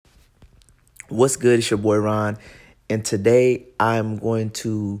What's good? It's your boy Ron, and today I'm going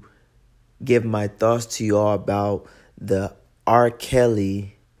to give my thoughts to you all about the R.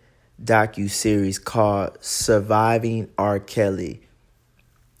 Kelly docuseries called Surviving R. Kelly.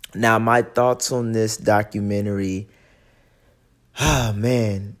 Now, my thoughts on this documentary,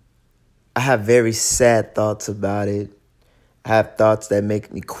 man, I have very sad thoughts about it. I have thoughts that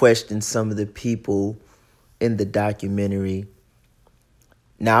make me question some of the people in the documentary.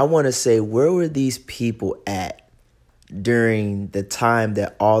 Now, I want to say, where were these people at during the time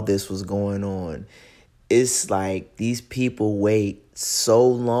that all this was going on? It's like these people wait so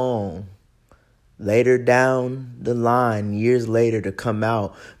long later down the line, years later, to come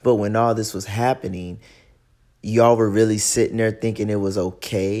out. But when all this was happening, y'all were really sitting there thinking it was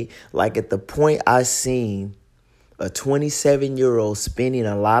okay. Like at the point I seen a 27-year-old spending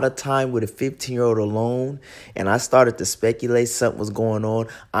a lot of time with a 15-year-old alone, and I started to speculate something was going on,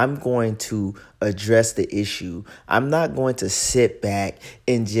 I'm going to address the issue. I'm not going to sit back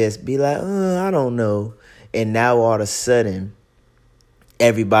and just be like, I don't know. And now all of a sudden,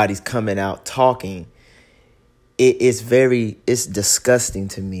 everybody's coming out talking. It's disgusting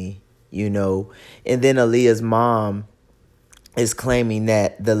to me, you know. And then Aaliyah's mom is claiming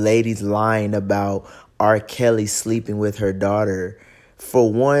that the lady's lying about R. Kelly sleeping with her daughter.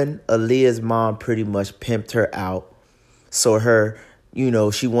 For one, Aaliyah's mom pretty much pimped her out. So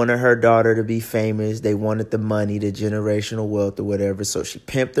she wanted her daughter to be famous. They wanted the money, the generational wealth or whatever. So she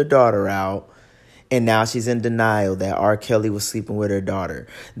pimped her daughter out. And now she's in denial that R. Kelly was sleeping with her daughter.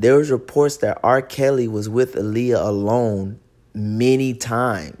 There was reports that R. Kelly was with Aaliyah alone many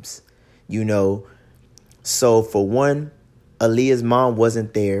times, you know. So for one, Aaliyah's mom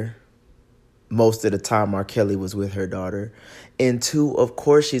wasn't there most of the time R. Kelly was with her daughter. And two, of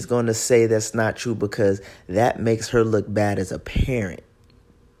course, she's going to say that's not true because that makes her look bad as a parent.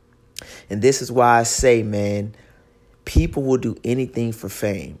 And this is why I say, man, people will do anything for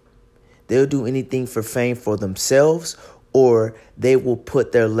fame. They'll do anything for fame for themselves, or they will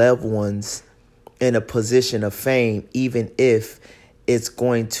put their loved ones in a position of fame, even if it's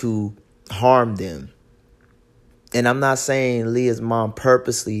going to harm them. And I'm not saying Leah's mom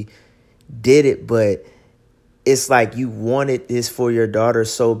purposely did it, but it's like you wanted this for your daughter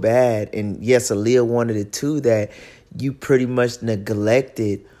so bad. And yes, Aaliyah wanted it too, that you pretty much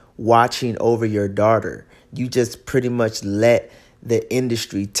neglected watching over your daughter. You just pretty much let the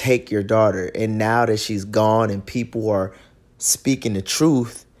industry take your daughter. And now that she's gone and people are speaking the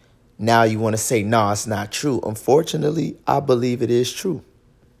truth, now you want to say, no, it's not true. Unfortunately, I believe it is true.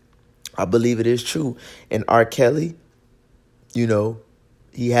 I believe it is true. And R. Kelly,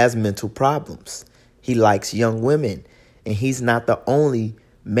 he has mental problems. He likes young women. And he's not the only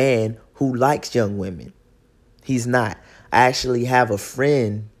man who likes young women. He's not. I actually have a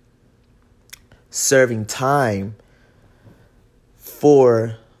friend serving time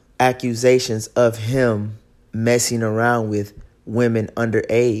for accusations of him messing around with women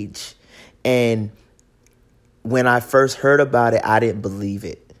underage. And when I first heard about it, I didn't believe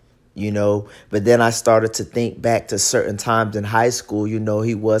it. But then I started to think back to certain times in high school.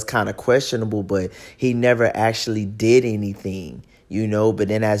 He was kind of questionable, but he never actually did anything, But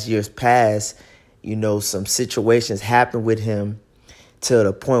then as years passed, some situations happened with him to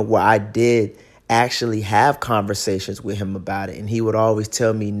the point where I did actually have conversations with him about it. And he would always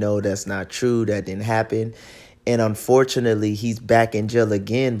tell me, no, that's not true. That didn't happen. And unfortunately, he's back in jail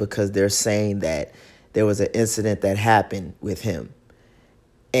again because they're saying that there was an incident that happened with him.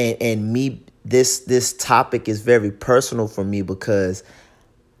 And me, this topic is very personal for me because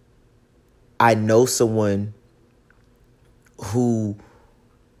I know someone who,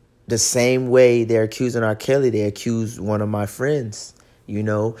 the same way they're accusing R. Kelly, they accused one of my friends,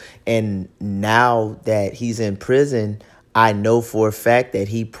 and now that he's in prison, I know for a fact that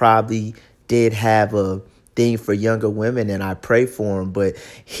he probably did have a thing for younger women, and I pray for him, but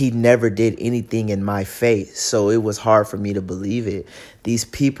he never did anything in my face. So it was hard for me to believe it. These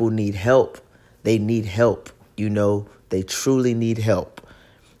people need help. They need help. They truly need help.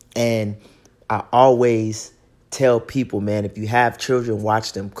 And I always tell people, man, if you have children,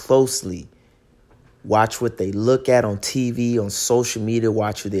 watch them closely. Watch what they look at on TV, on social media.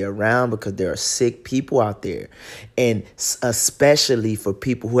 Watch who they're around, because there are sick people out there. And especially for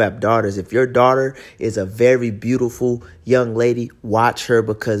people who have daughters. If your daughter is a very beautiful young lady, watch her,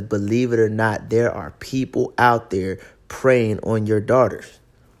 because believe it or not, there are people out there preying on your daughters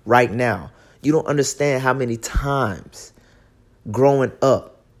right now. You don't understand how many times growing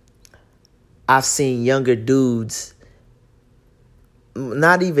up I've seen younger dudes,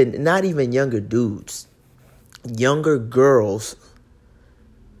 not even younger dudes, younger girls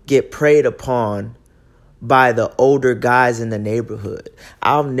get preyed upon by the older guys in the neighborhood.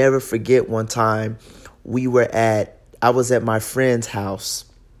 I'll never forget one time I was at my friend's house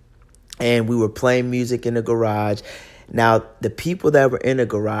and we were playing music in the garage. Now, the people that were in the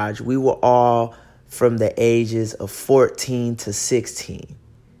garage, we were all from the ages of 14 to 16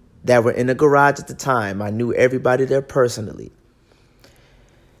 that were in the garage at the time. I knew everybody there personally.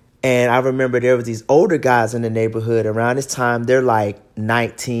 And I remember there was these older guys in the neighborhood around this time. They're like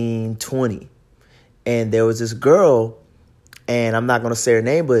 19, 20. And there was this girl, and I'm not going to say her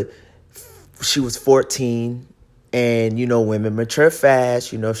name, but she was 14. And, you know, women mature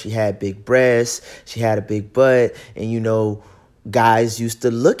fast. You know, she had big breasts. She had a big butt. And, you know, guys used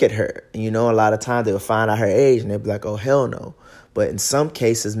to look at her. And, you know, a lot of times they would find out her age and they'd be like, oh, hell no. But in some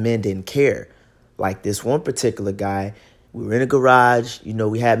cases, men didn't care. Like this one particular guy, we were in a garage. You know,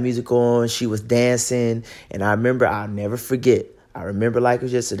 we had music on. She was dancing. And I remember, I'll never forget. I remember like it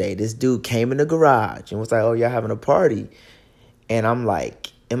was yesterday. This dude came in the garage and was like, oh, y'all having a party? And I'm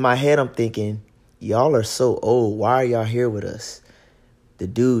like, in my head, I'm thinking, y'all are so old. Why are y'all here with us? The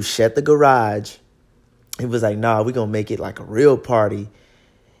dude shut the garage. He was like, nah, we're going to make it like a real party.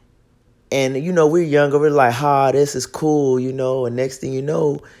 And, you know, we're younger. We're like, this is cool, you know. And next thing you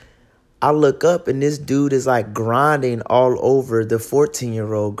know, I look up and this dude is like grinding all over the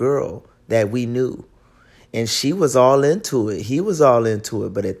 14-year-old girl that we knew. And she was all into it. He was all into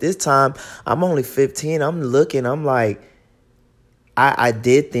it. But at this time, I'm only 15. I'm looking. I'm like, I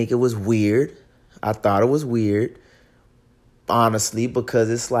did think it was weird. I thought it was weird, honestly, because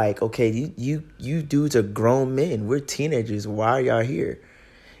it's like, okay, you dudes are grown men. We're teenagers. Why are y'all here?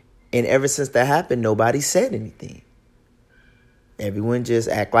 And ever since that happened, nobody said anything. Everyone just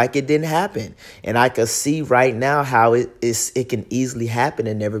act like it didn't happen. And I could see right now how it can easily happen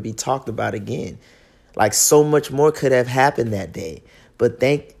and never be talked about again. Like so much more could have happened that day. But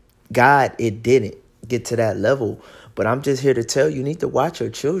thank God it didn't get to that level. But I'm just here to tell you, you need to watch your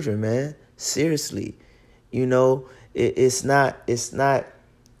children, man. Seriously. You know, it's not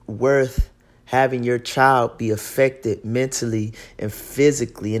worth having your child be affected mentally and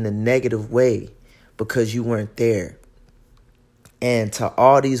physically in a negative way because you weren't there. And to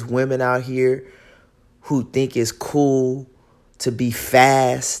all these women out here who think it's cool to be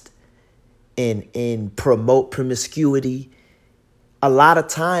fast and promote promiscuity, a lot of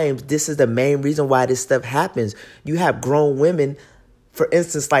times this is the main reason why this stuff happens. You have grown women, for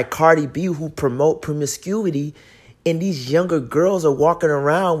instance, like Cardi B, who promote promiscuity, and these younger girls are walking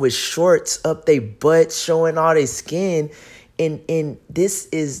around with shorts up their butts, showing all their skin. And this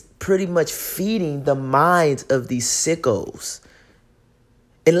is pretty much feeding the minds of these sickos.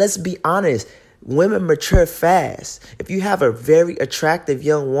 And let's be honest, women mature fast. If you have a very attractive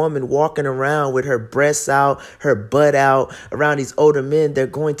young woman walking around with her breasts out, her butt out, around these older men, they're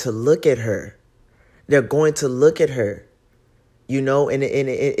going to look at her. They're going to look at her. You know, and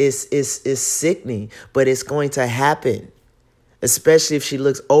it's sickening, but it's going to happen, especially if she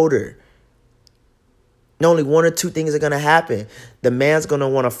looks older. Only one or two things are going to happen. The man's going to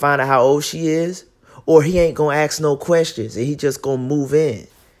want to find out how old she is, or he ain't going to ask no questions, and he just going to move in.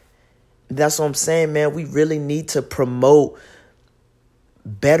 That's what I'm saying, man. We really need to promote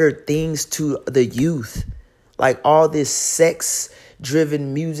better things to the youth. Like all this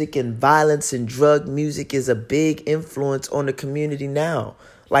sex-driven music and violence and drug music is a big influence on the community now.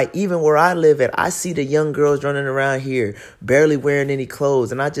 Like even where I live at, I see the young girls running around here barely wearing any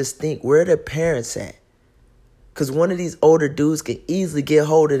clothes. And I just think, where are their parents at? Because one of these older dudes can easily get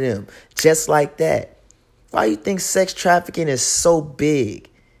hold of them just like that. Why do you think sex trafficking is so big?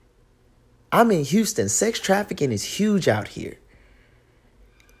 I'm in Houston. Sex trafficking is huge out here.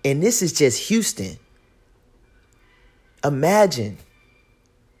 And this is just Houston. Imagine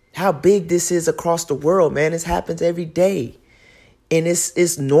how big this is across the world, man. This happens every day. And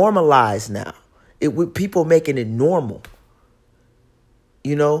it's normalized now. With people making it normal.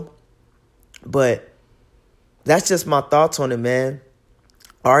 You know? But that's just my thoughts on it, man.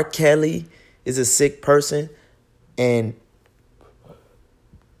 R. Kelly is a sick person. And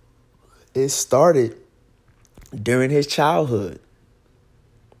it started during his childhood.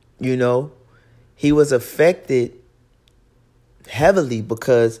 You know? He was affected heavily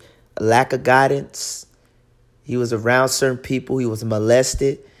because lack of guidance. He was around certain people. He was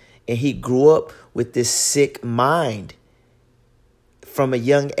molested. And he grew up with this sick mind from a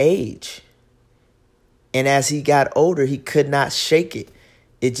young age. And as he got older, he could not shake it.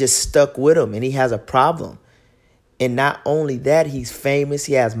 It just stuck with him, and he has a problem. And not only that, he's famous.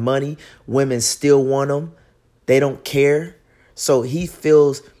 He has money. Women still want him. They don't care. So he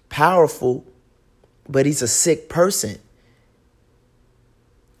feels powerful, but he's a sick person.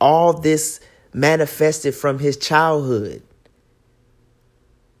 all this manifested from his childhood.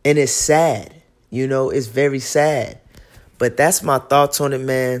 And it's sad. It's very sad. But that's my thoughts on it,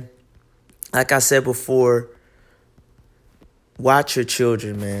 man. Like I said before, watch your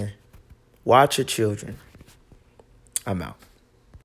children, man. Watch your children. I'm out.